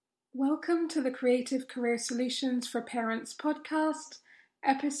Welcome to the Creative Career Solutions for Parents podcast,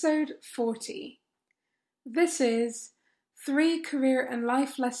 episode 40. This is 3 career and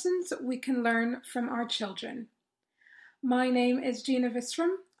life lessons we can learn from our children. My name is Gina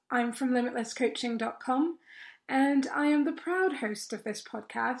Visram. I'm from limitlesscoaching.com and I am the proud host of this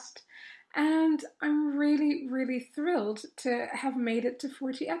podcast. And I'm really thrilled to have made it to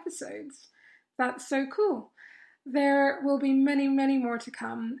 40 episodes. That's so cool. There will be many more to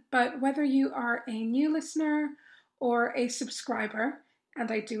come, but whether you are a new listener or a subscriber,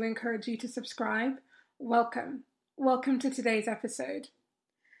 and I do encourage you to subscribe, welcome. Welcome to today's episode.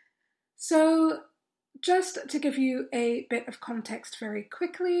 So, just to give you a bit of context very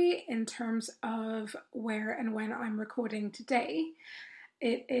quickly in terms of where and when I'm recording today,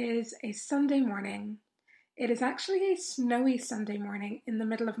 it is a Sunday morning. It is actually a snowy Sunday morning in the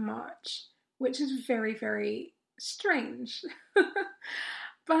middle of March, which is very strange.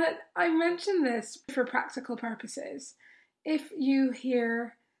 But I mention this for practical purposes. If you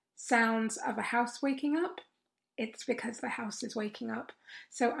hear sounds of a house waking up, it's because the house is waking up.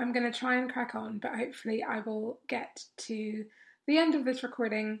 So I'm going to try and crack on, but hopefully I will get to the end of this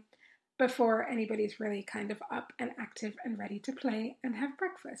recording before anybody's really kind of up and active and ready to play and have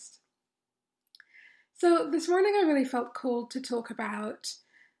breakfast. So this morning I really felt called to talk about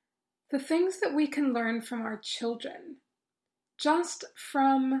the things that we can learn from our children, just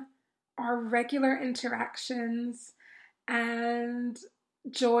from our regular interactions and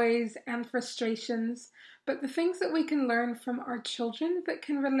joys and frustrations, but the things that we can learn from our children that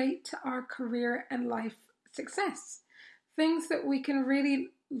can relate to our career and life success. Things that we can really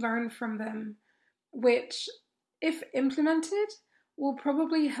learn from them, which, if implemented, will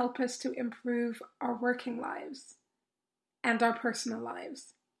probably help us to improve our working lives and our personal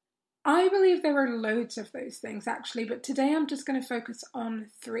lives. I believe there are loads of those things actually, but today I'm just going to focus on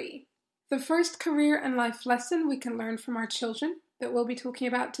 3. The first career and life lesson we can learn from our children that we'll be talking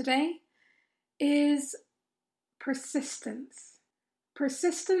about today is persistence.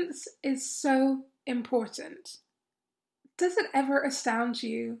 Persistence is so important. Does it ever astound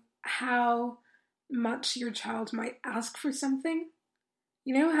you how much your child might ask for something?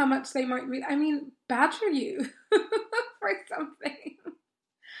 You know, how much they might badger you for something.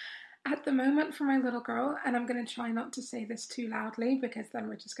 At the moment for my little girl, and I'm going to try not to say this too loudly because then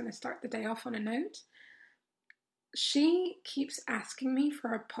we're just going to start the day off on a note. She keeps asking me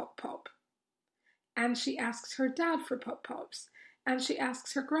for a pop-pop. And she asks her dad for pop-pops. And she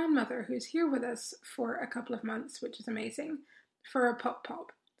asks her grandmother, who's here with us for a couple of months, which is amazing, for a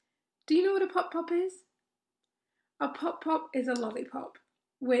pop-pop. Do you know what a pop-pop is? A pop-pop is a lollipop,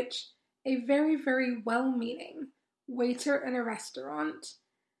 which a very well-meaning waiter in a restaurant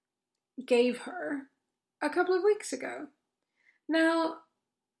gave her a couple of weeks ago. Now,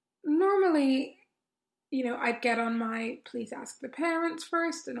 normally, I'd get on my please ask the parents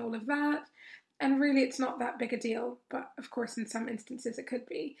first and all of that, and really it's not that big a deal, but of course in some instances it could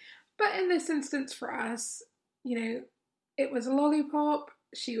be. But in this instance for us, it was a lollipop,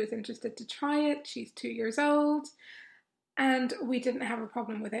 she was interested to try it, she's 2 years old, and we didn't have a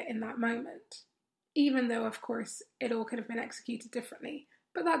problem with it in that moment. Even though, of course, it all could have been executed differently.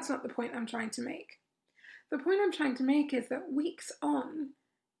 But that's not the point I'm trying to make. The point I'm trying to make is that weeks on,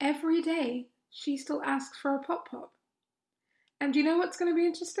 every day, she still asks for a pop-pop. And you know what's going to be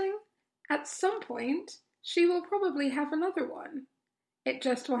interesting? At some point, she will probably have another one. It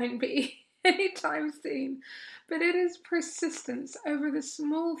just won't be anytime soon. But it is persistence over the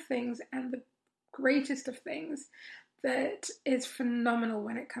small things and the greatest of things that is phenomenal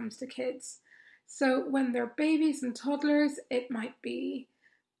when it comes to kids. So when they're babies and toddlers, it might be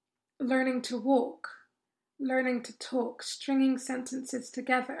learning to walk, learning to talk, stringing sentences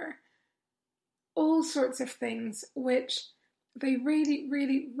together, all sorts of things which they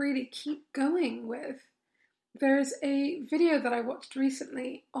really keep going with. There's a video that I watched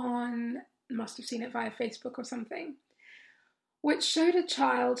recently must have seen it via Facebook or something, which showed a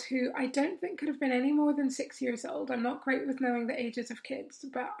child who I don't think could have been any more than 6 years old. I'm not great with knowing the ages of kids,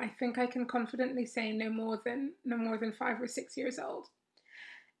 but I think I can confidently say no more than 5 or 6 years old.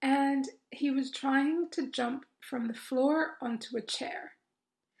 And he was trying to jump from the floor onto a chair.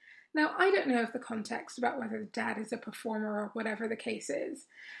 Now, I don't know of the context about whether the dad is a performer or whatever the case is,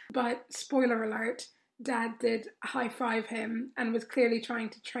 but spoiler alert, dad did high-five him and was clearly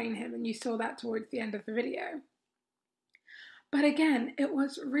trying to train him, and you saw that towards the end of the video. But again, it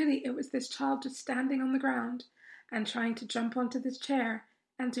was this child just standing on the ground and trying to jump onto this chair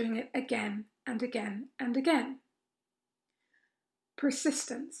and doing it again and again and again.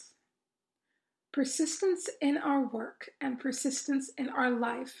 Persistence. Persistence in our work and persistence in our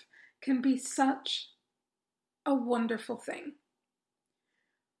life can be such a wonderful thing,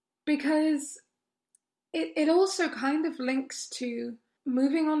 because it also kind of links to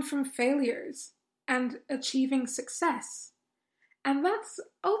moving on from failures and achieving success. And that's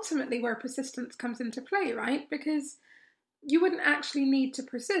ultimately where persistence comes into play, right? Because you wouldn't actually need to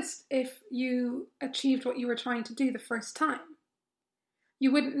persist if you achieved what you were trying to do the first time.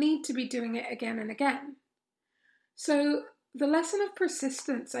 You wouldn't need to be doing it again and again. So the lesson of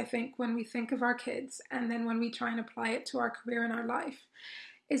persistence, I think, when we think of our kids and then when we try and apply it to our career and our life,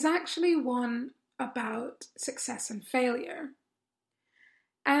 is actually one about success and failure.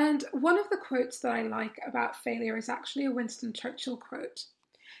 And one of the quotes that I like about failure is actually a Winston Churchill quote.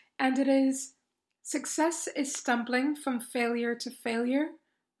 And it is, "Success is stumbling from failure to failure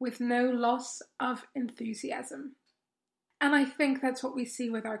with no loss of enthusiasm." And I think that's what we see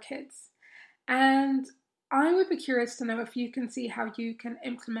with our kids. And I would be curious to know if you can see how you can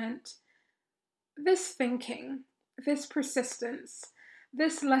implement this thinking, this persistence,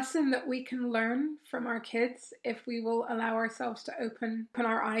 this lesson that we can learn from our kids if we will allow ourselves to open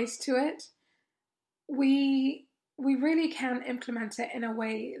our eyes to it. We really can implement it in a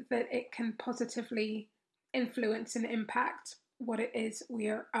way that it can positively influence and impact what it is we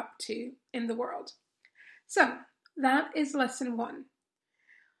are up to in the world. So that is lesson 1.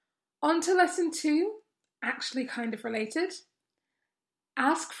 On to lesson 2, actually kind of related.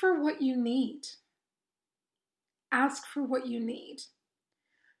 Ask for what you need. Ask for what you need.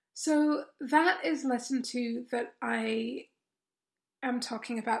 So that is lesson 2 that I am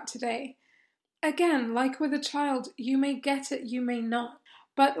talking about today. Again, like with a child, you may get it, you may not.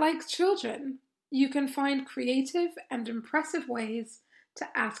 But like children, you can find creative and impressive ways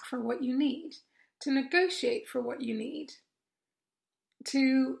to ask for what you need, to negotiate for what you need,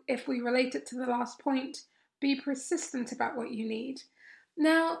 to, if we relate it to the last point, be persistent about what you need.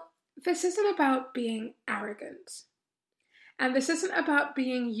 Now, this isn't about being arrogant. And this isn't about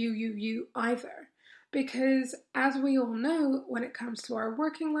being you either. Because as we all know, when it comes to our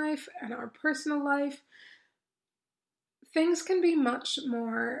working life and our personal life, things can be much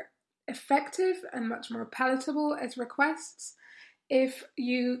more effective and much more palatable as requests if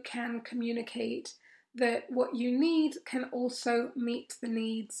you can communicate that what you need can also meet the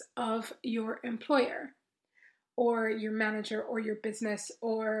needs of your employer or your manager or your business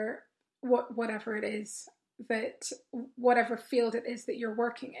or whatever it is, that whatever field it is that you're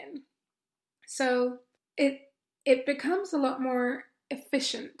working in. So it becomes a lot more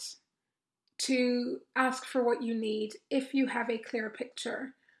efficient to ask for what you need if you have a clear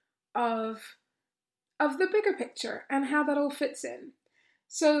picture of the bigger picture and how that all fits in.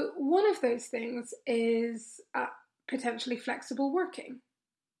 So one of those things is potentially flexible working,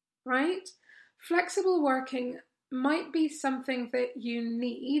 right? Flexible working might be something that you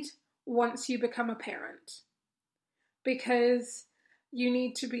need once you become a parent, because you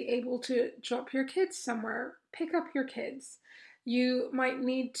need to be able to drop your kids somewhere, pick up your kids. You might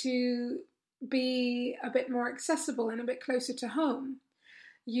need to be a bit more accessible and a bit closer to home.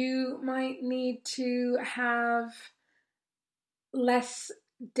 You might need to have less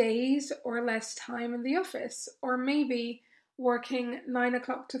days or less time in the office, or maybe working 9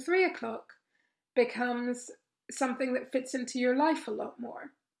 o'clock to 3 o'clock becomes something that fits into your life a lot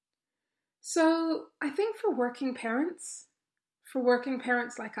more. So I think for working parents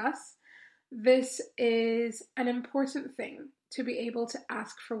like us, this is an important thing, to be able to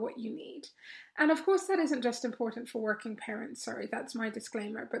ask for what you need. And of course, that isn't just important for working parents, sorry, that's my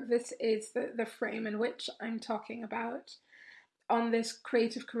disclaimer, but this is the frame in which I'm talking about on this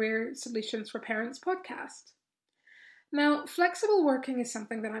Creative Career Solutions for Parents podcast. Now, flexible working is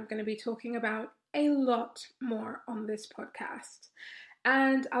something that I'm going to be talking about a lot more on this podcast.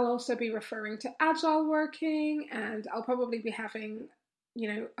 And I'll also be referring to agile working, and I'll probably be having,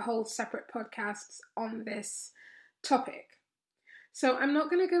 whole separate podcasts on this topic. So I'm not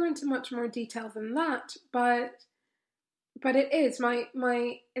going to go into much more detail than that, but it is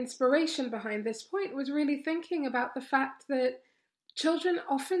my inspiration behind this point was really thinking about the fact that children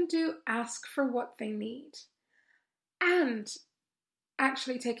often do ask for what they need. And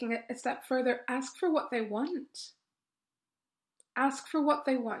actually taking it a step further, ask for what they want. Ask for what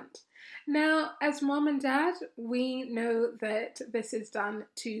they want. Now, as mom and dad, we know that this is done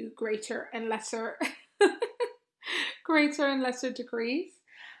to greater and lesser degrees,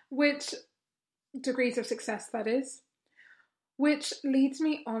 which degrees of success that is, which leads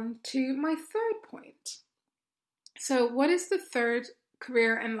me on to my third point. So what is the third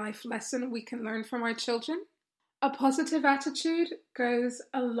career and life lesson we can learn from our children? A positive attitude goes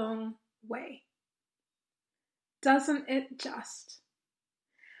a long way. Doesn't it just?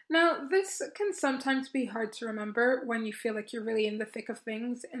 Now, this can sometimes be hard to remember when you feel like you're really in the thick of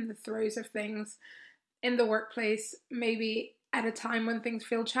things, in the throes of things, in the workplace, maybe at a time when things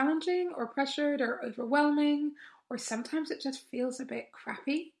feel challenging or pressured or overwhelming, or sometimes it just feels a bit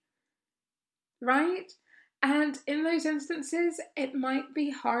crappy, right? And in those instances, it might be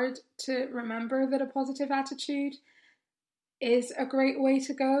hard to remember that a positive attitude is a great way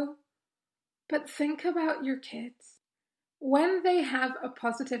to go. But think about your kids. When they have a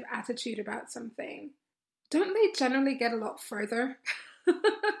positive attitude about something, don't they generally get a lot further?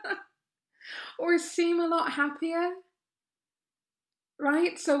 Or seem a lot happier?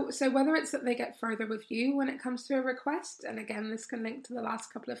 Right? So whether it's that they get further with you when it comes to a request, and again, this can link to the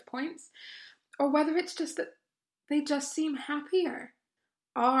last couple of points, or whether it's just that they just seem happier,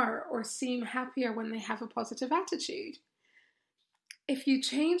 or seem happier when they have a positive attitude. If you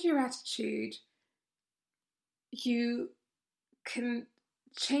change your attitude, you can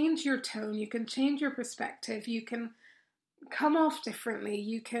change your tone, you can change your perspective, you can come off differently,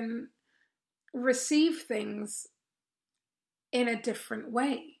 you can receive things in a different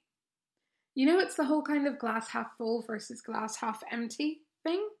way. You know, it's the whole kind of glass half full versus glass half empty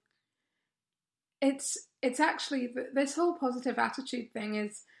thing. It's actually, this whole positive attitude thing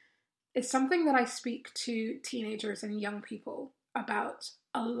is something that I speak to teenagers and young people about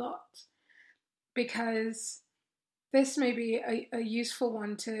a lot, because this may be a useful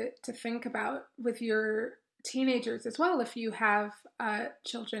one to think about with your teenagers as well, if you have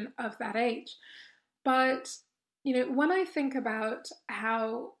children of that age. But, you know, when I think about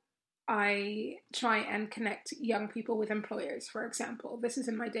how I try and connect young people with employers, for example, this is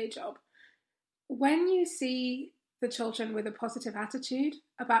in my day job. When you see the children with a positive attitude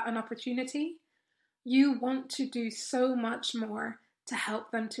about an opportunity, you want to do so much more to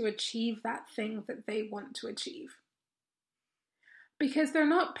help them to achieve that thing that they want to achieve. Because they're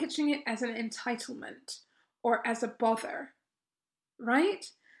not pitching it as an entitlement or as a bother, right?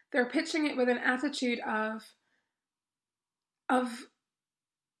 They're pitching it with an attitude of I'm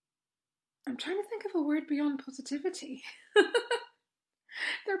trying to think of a word beyond positivity.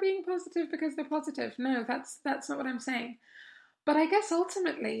 They're being positive because they're positive. No, that's not what I'm saying. But I guess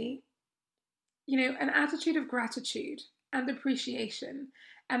ultimately, you know, an attitude of gratitude and appreciation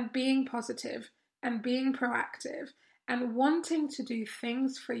and being positive and being proactive and wanting to do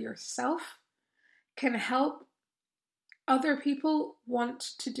things for yourself can help other people want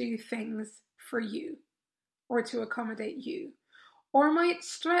to do things for you or to accommodate you, or might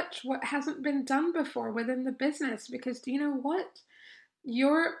stretch what hasn't been done before within the business. Because do you know what?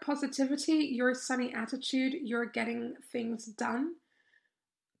 Your positivity, your sunny attitude, your getting things done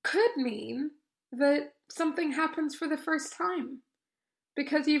could mean that something happens for the first time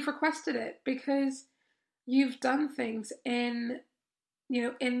because you've requested it, because you've done things in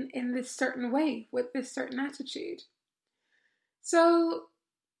this certain way with this certain attitude. So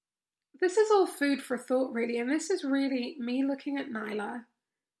this is all food for thought, really, and this is really me looking at Nyla,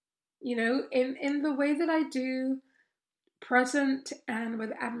 you know, in the way that I do, present and with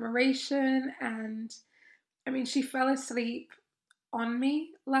admiration. And I mean, she fell asleep on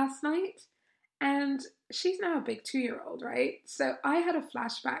me last night, and she's now a big 2-year-old, right? So I had a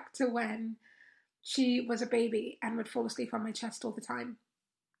flashback to when she was a baby and would fall asleep on my chest all the time.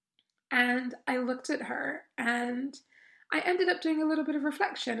 And I looked at her and I ended up doing a little bit of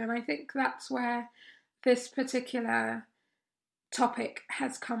reflection. And I think that's where this particular topic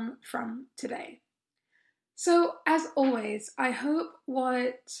has come from today. So, as always, I hope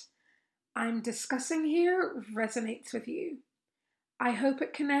what I'm discussing here resonates with you. I hope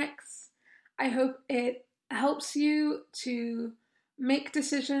it connects. I hope it helps you to make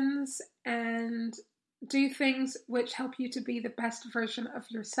decisions and do things which help you to be the best version of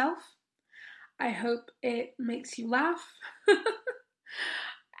yourself. I hope it makes you laugh.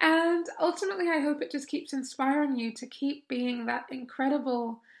 And ultimately, I hope it just keeps inspiring you to keep being that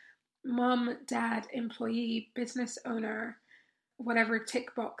incredible mom, dad, employee, business owner, whatever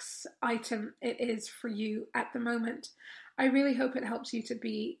tick box item it is for you at the moment. I really hope it helps you to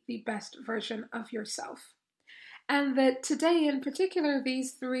be the best version of yourself. And that today in particular,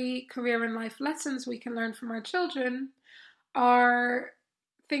 these 3 career and life lessons we can learn from our children are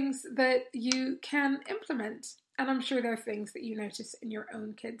things that you can implement. And I'm sure there are things that you notice in your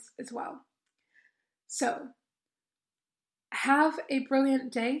own kids as well. So, have a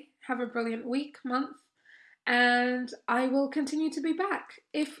brilliant day, have a brilliant week, month, and I will continue to be back.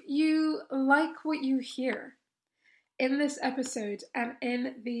 If you like what you hear in this episode and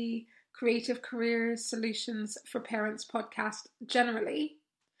in the Creative Career Solutions for Parents podcast generally,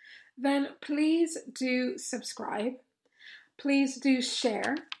 then please do subscribe. Please do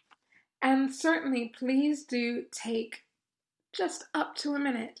share And certainly, please do take just up to a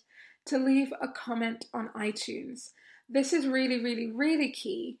minute to leave a comment on iTunes. This is really, really, really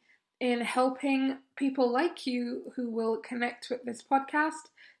key in helping people like you who will connect with this podcast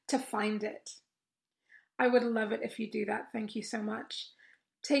to find it. I would love it if you do that. Thank you so much.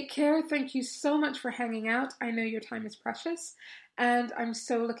 Take care. Thank you so much for hanging out. I know your time is precious, and I'm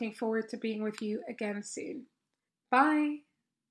so looking forward to being with you again soon. Bye.